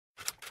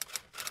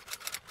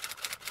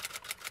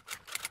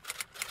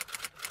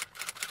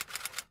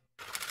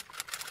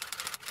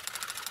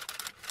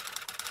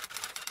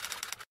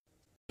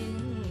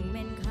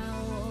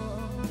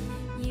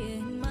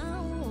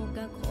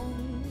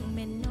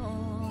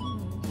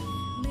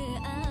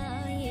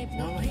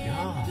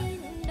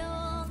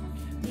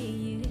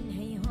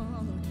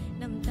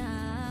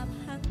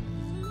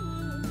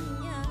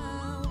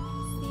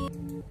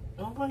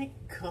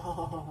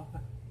god.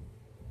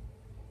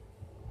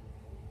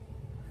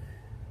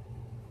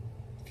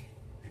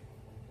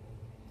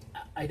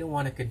 I don't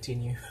want to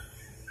continue.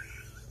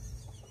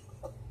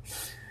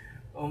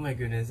 Oh my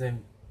goodness,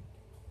 I'm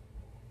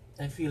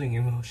feeling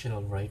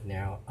emotional right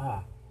now.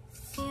 Ah.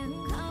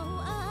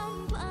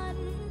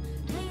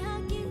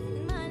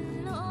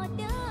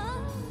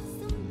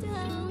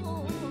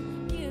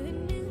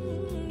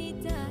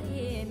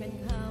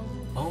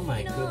 Oh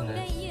my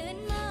goodness.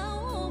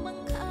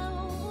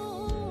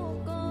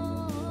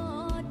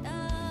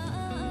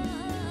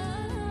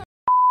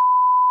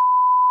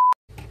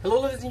 Hello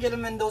ladies and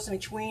gentlemen, those in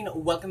between,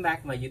 welcome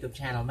back to my YouTube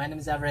channel. My name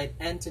is Everett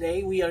and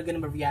today we are going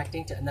to be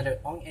reacting to another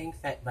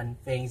Phết Bàn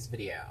Pheng's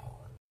video.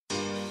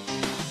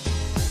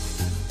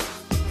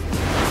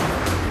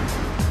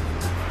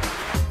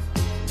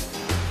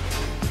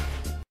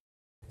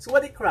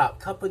 Swaddy Krop,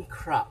 Kapun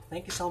Krop,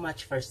 thank you so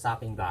much for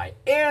stopping by.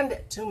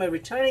 And to my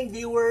returning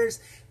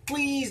viewers,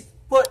 please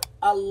put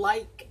a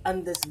like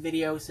on this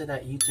video so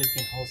that YouTube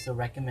can also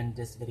recommend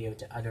this video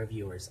to other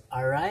viewers.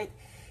 Alright?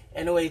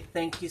 Anyway,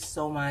 thank you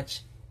so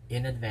much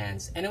in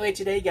advance. Anyway,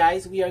 today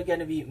guys, we are going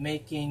to be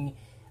making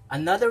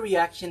another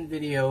reaction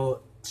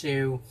video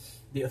to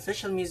the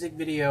official music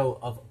video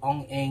of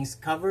Ong Eng's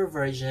cover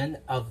version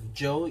of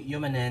Joe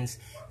Yumanen's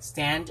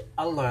Stand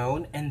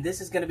Alone, and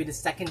this is going to be the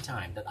second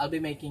time that I'll be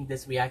making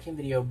this reaction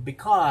video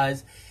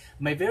because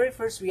my very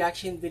first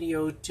reaction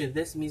video to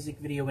this music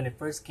video when it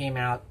first came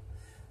out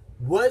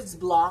was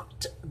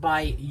blocked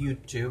by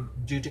YouTube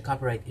due to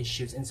copyright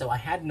issues, and so I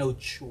had no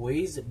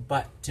choice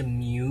but to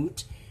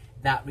mute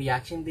that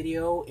reaction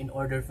video in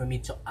order for me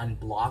to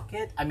unblock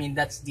it. I mean,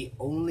 that's the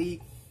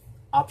only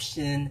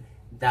option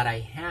that I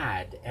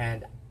had,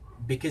 and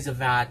because of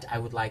that I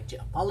would like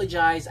to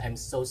apologize. I'm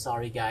so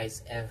sorry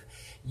guys if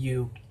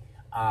you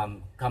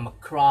come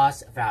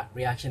across that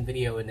reaction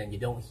video and then you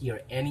don't hear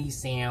any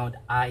sound.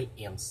 I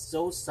am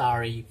so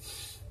sorry.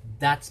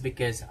 That's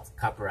because of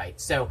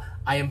copyright. So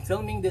I am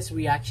filming this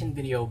reaction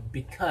video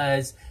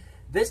because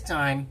this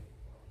time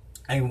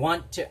I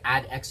want to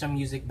add extra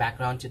music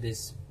background to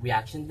this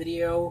reaction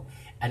video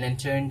and then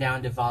turn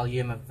down the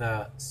volume of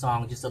the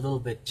song just a little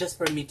bit just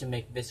for me to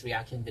make this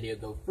reaction video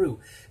go through,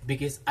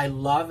 because I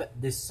love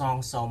this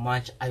song so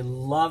much. I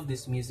love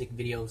this music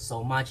video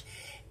so much,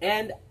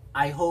 and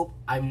I hope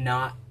I'm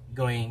not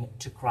going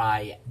to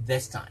cry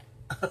this time.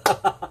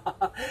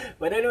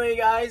 But anyway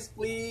guys,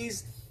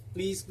 please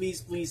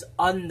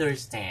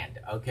understand,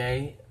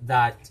 okay,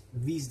 that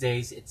these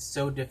days it's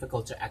so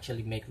difficult to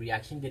actually make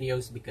reaction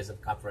videos because of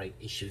copyright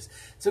issues.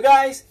 So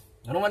guys,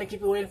 I don't want to keep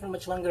you waiting for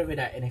much longer.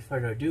 Without any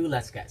further ado,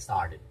 let's get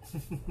started.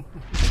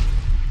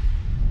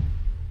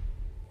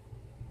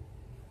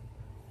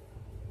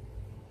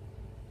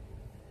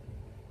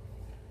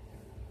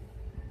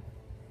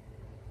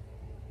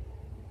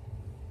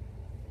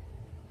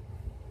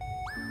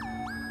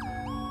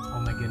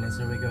 Oh my goodness,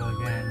 here we go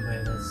again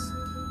with this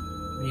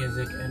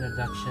music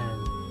introduction.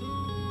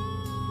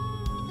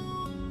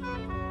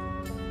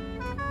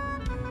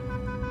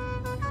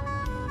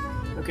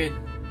 Okay,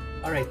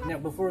 alright, now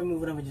before we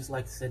move on, I would just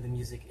like to say the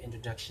music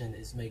introduction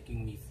is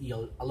making me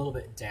feel a little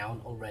bit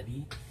down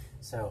already.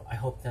 So I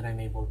hope that I'm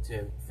able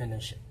to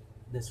finish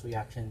this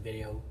reaction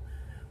video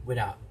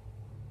without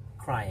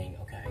crying,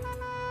 okay?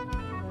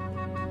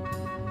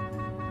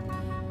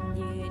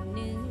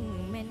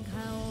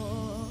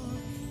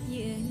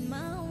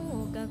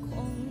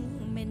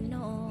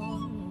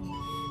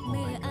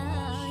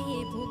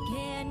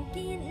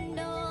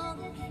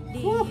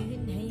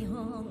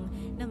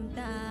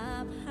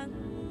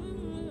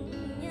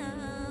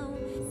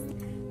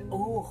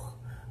 Oh,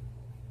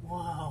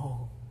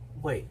 wow.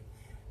 Wait,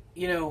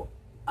 you know,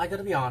 I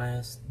gotta be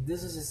honest,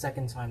 this is the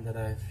second time that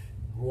I've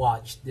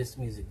watched this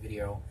music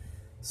video.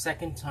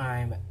 Second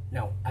time,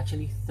 no,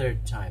 actually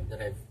third time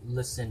that I've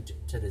listened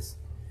to this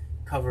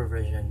cover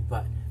version,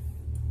 but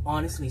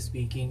honestly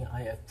speaking,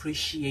 I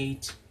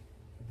appreciate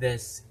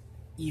this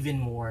even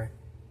more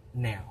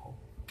now.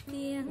 Oh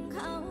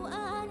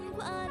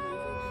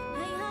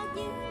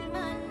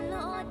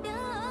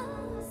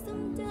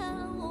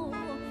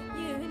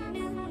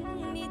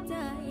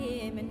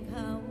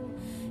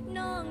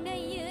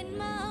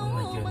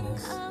my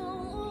goodness.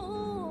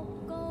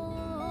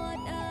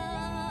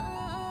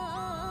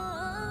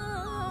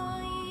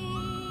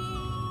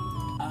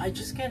 I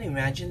just can't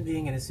imagine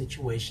being in a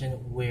situation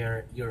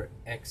where your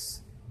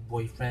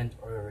ex-boyfriend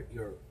or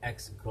your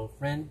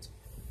ex-girlfriend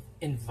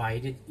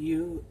invited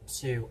you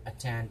to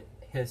attend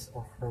his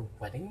or her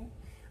wedding.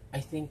 I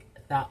think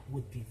that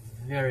would be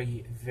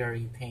very,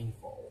 very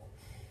painful.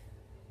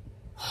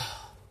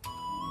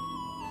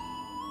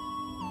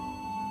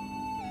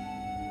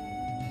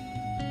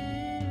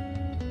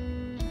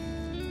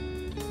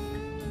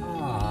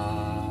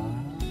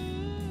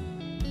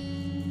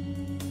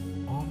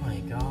 Oh my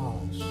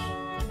gosh.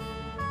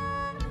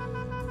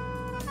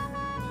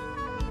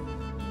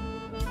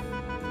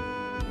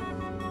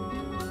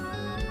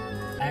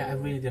 I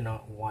really do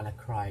not want to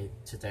cry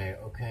today,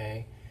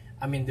 okay?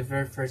 I mean, the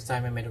very first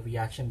time I made a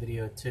reaction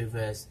video to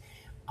this,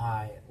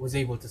 I was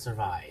able to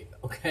survive.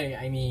 Okay,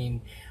 I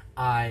mean,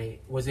 I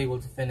was able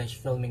to finish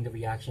filming the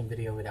reaction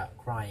video without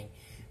crying.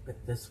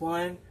 But this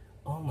one,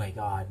 oh my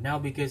god. Now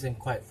because I'm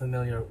quite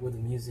familiar with the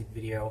music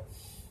video.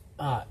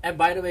 And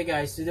by the way,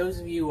 guys, to those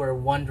of you who are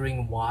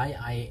wondering why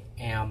I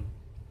am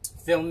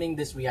filming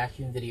this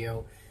reaction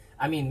video,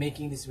 I mean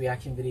making this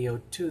reaction video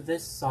to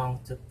this song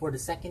for the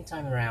second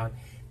time around,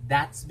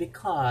 that's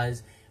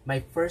because my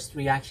first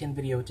reaction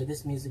video to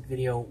this music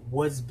video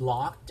was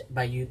blocked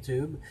by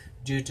YouTube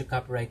due to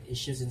copyright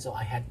issues, and so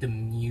I had to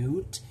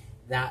mute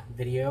that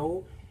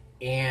video.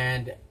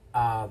 And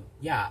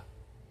yeah,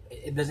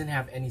 it doesn't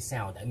have any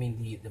sound. I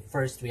mean the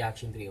first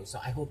reaction video. So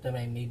I hope that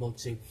I'm able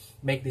to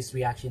make this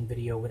reaction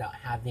video without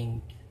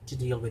having to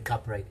deal with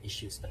copyright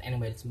issues. But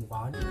anyway, let's move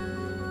on.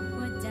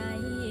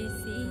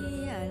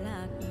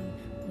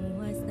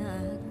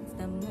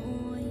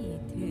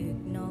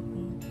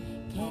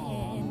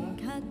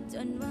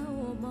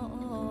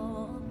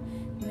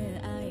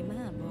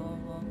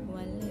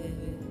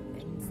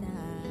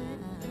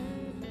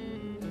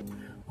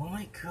 Oh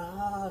my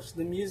gosh,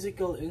 the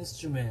musical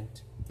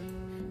instrument.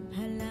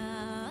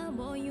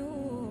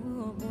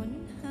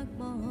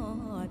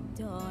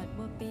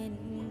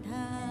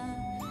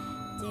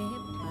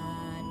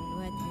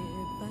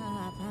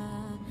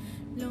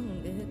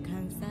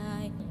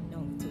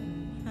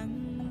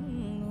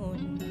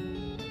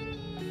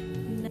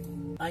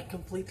 I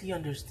completely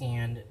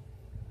understand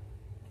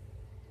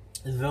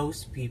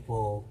those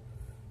people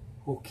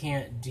who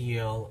can't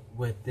deal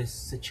with this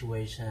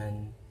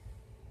situation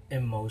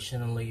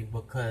emotionally,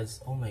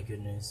 because oh my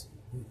goodness,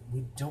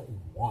 we don't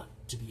want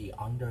to be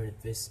under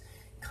this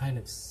kind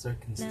of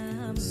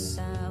circumstance.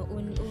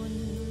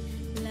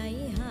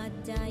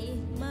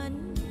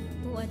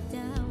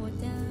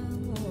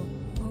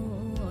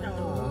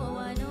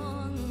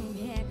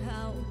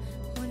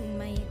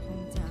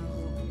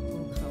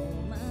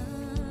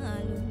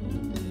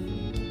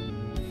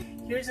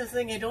 Here's the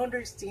thing, I don't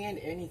understand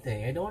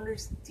anything. I don't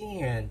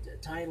understand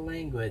Thai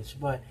language,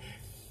 but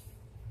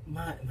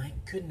my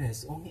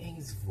goodness, Ong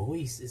Eng's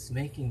voice is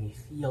making me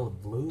feel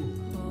blue.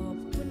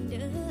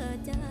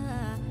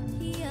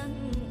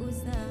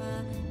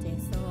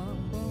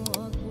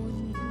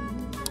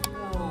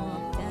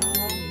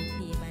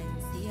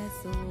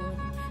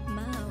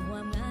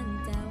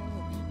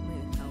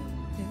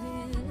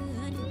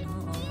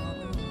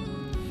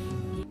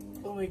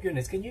 Oh my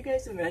goodness, can you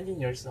guys imagine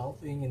yourself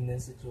being in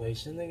this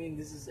situation? I mean,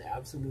 this is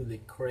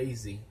absolutely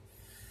crazy.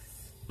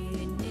 Oh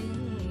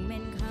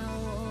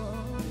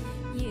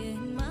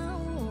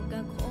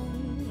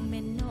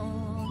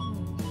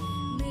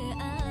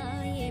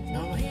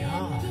my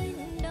god.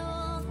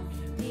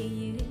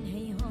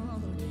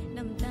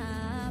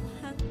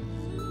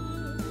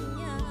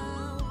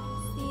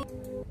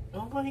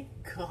 Oh my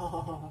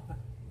god.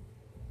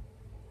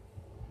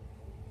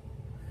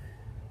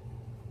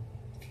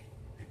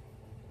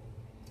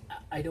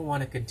 I don't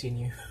want to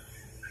continue.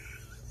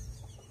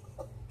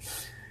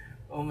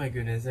 Oh my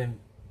goodness, I'm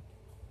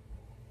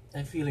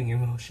feeling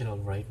emotional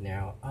right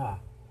now.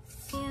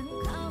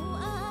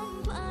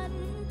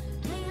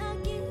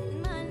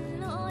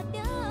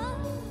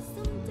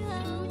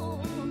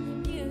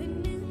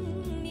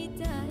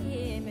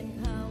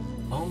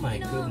 Oh my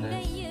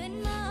goodness.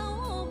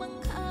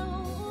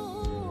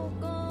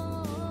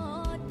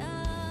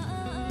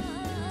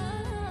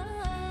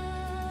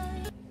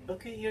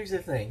 Okay, here's the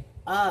thing.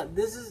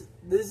 This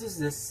is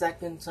the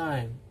second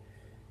time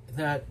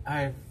that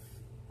I've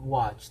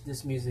watched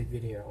this music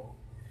video.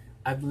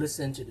 I've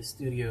listened to the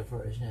studio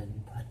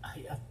version, but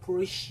I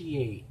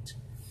appreciate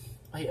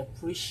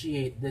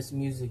this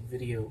music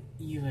video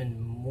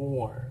even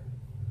more.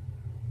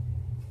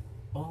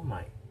 Oh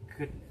my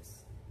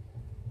goodness.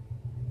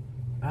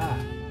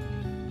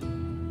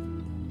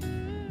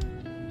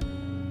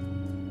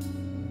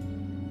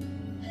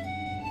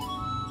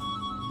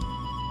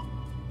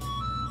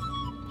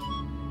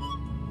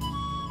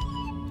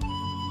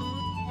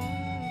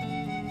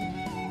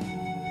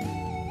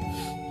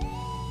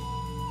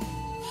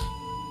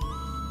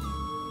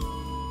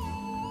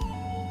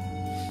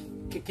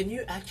 Can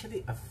you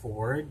actually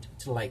afford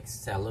to like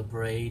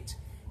celebrate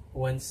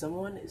when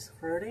someone is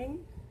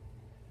hurting?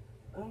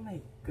 Oh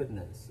my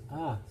goodness.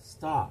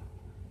 Stop.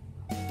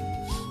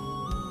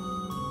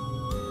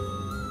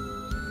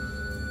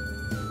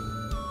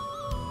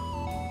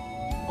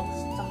 Oh,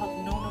 stop.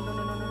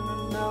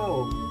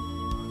 No.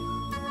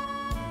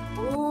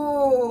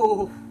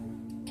 Oh.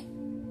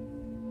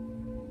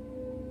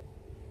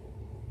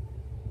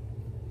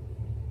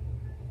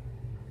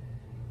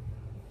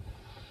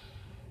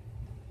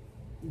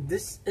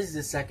 This is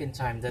the second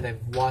time that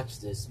I've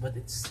watched this, but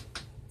it's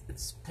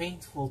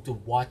painful to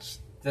watch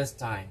this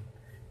time.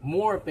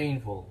 More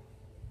painful.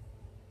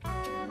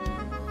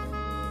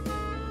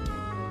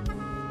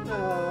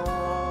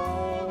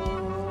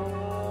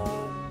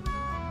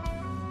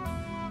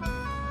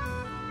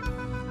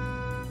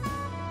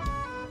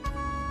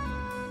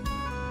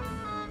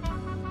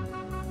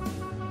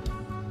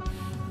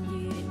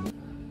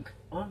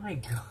 Oh my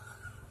god.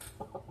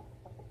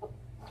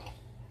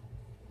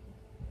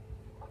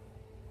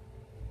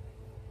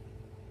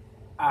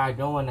 I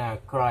don't wanna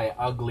cry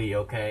ugly,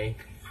 okay?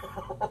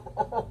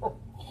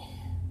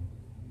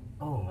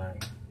 Oh my.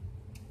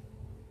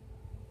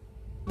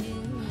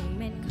 แ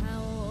ม่นเขา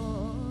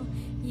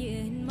ยื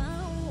นเมา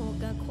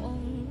ก็คง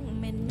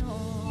แม่นน้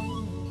อง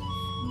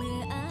เมื่อ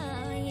อา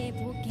ย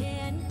ผู้แข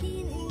นกิ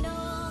นด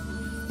อก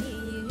ที่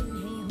ยืน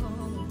ให้ห้อ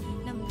ง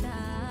น้ำต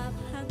า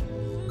พัก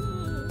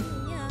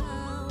ยา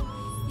ว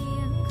เสี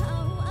ยงเขา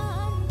อ้า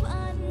ง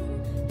พัน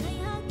ให้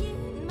หากยื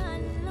นมั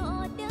นโล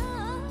ดเด้อ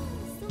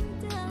สุม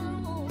เจ้า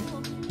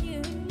ยื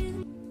นหนึ่ง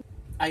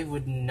I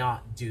would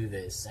not do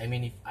this. I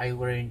mean, if I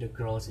were in the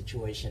girl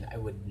situation, I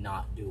would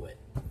not do it.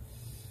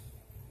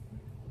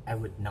 I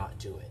would not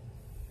do it.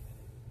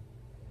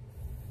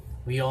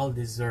 We all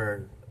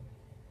deserve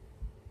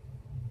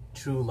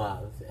true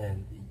love and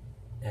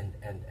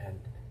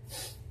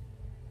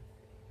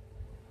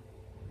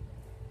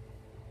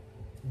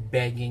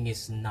begging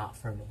is not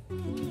for me.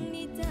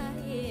 นี่ใจ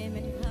แ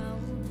ม่นเขา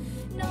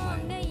น้อง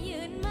ได้ยื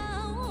นเมา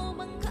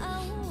บังเขา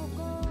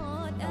กอ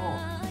ดอา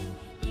ย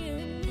ยื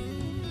นหนึ่ง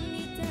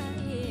นี่ใจ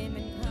แ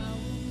ม่นเขา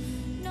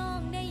น้อ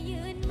งได้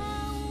ยืนเมา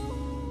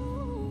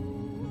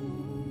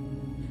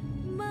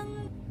บัง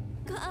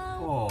เขา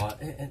Oh,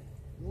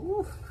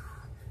 ooh,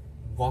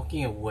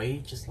 walking away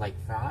just like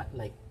that,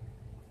 like.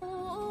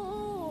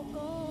 ก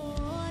อ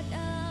ดอ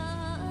า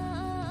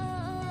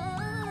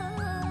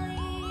ย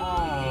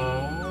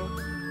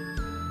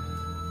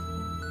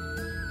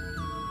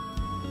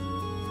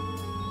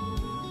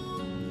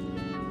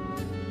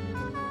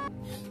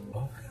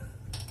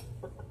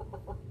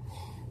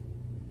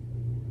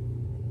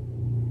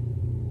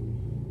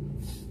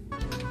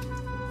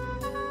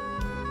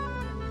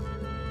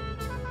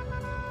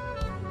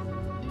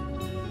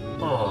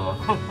Oh.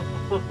 Oh.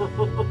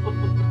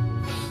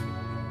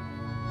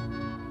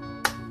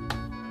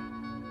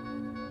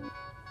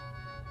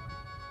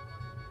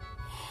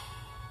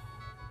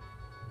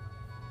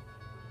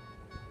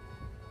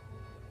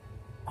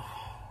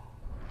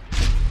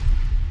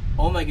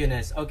 Oh my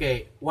goodness.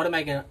 Okay, what am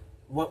I gonna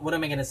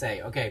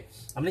say? Okay,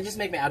 I'm gonna just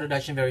make my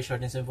introduction very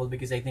short and simple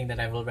because I think that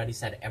I've already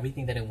said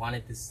everything that I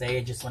wanted to say.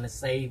 I just want to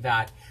say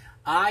that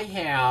I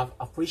have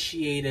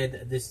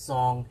appreciated this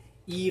song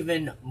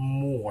even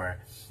more.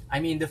 I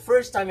mean, the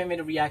first time I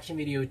made a reaction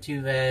video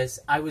to this,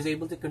 I was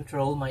able to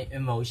control my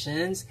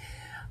emotions,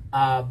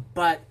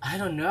 but I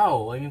don't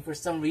know. I mean, for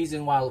some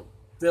reason, while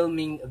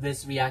filming this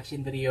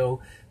reaction video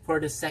for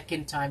the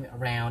second time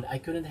around, I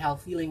couldn't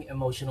help feeling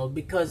emotional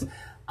because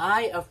I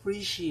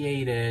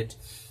appreciated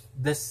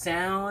the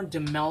sound, the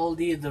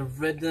melody, the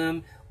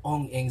rhythm,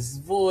 Ong Eng's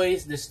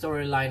voice, the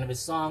storyline of a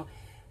song,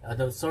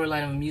 the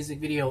storyline of a music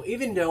video.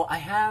 Even though I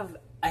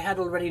had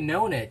already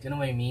known it, you know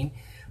what I mean.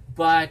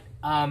 But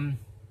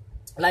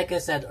like I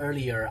said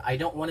earlier, I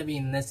don't want to be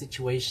in this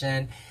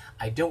situation.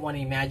 I don't want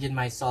to imagine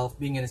myself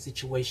being in a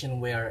situation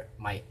where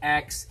my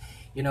ex,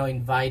 you know,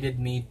 invited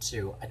me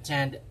to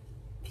attend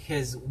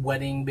his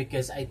wedding,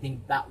 because I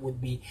think that would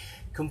be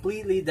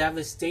completely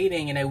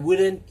devastating, and I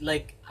wouldn't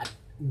like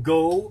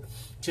go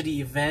to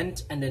the event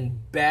and then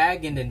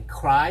beg and then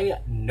cry.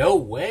 No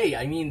way.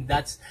 I mean,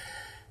 that's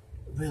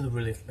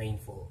really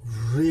painful,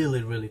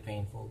 really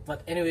painful. But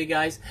anyway,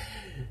 guys,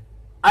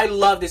 I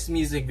love this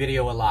music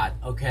video a lot.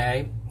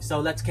 Okay, so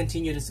let's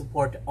continue to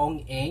support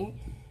Ong Eng,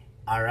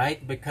 all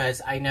right,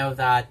 because I know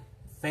that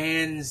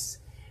fans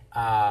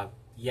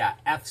yeah,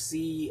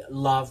 FC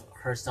love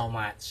her so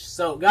much.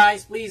 So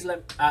guys, please let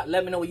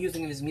me know what you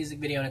think of this music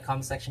video in the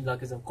comment section below,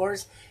 because of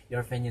course your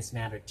opinions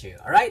matter too.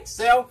 Alright,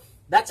 so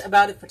that's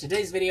about it for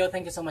today's video.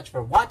 Thank you so much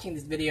for watching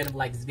this video. And if you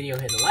like this video,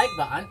 hit the like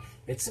button,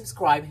 hit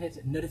subscribe, hit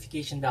the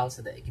notification bell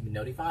so that you can be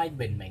notified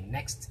when my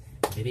next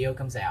video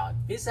comes out.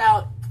 Peace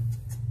out.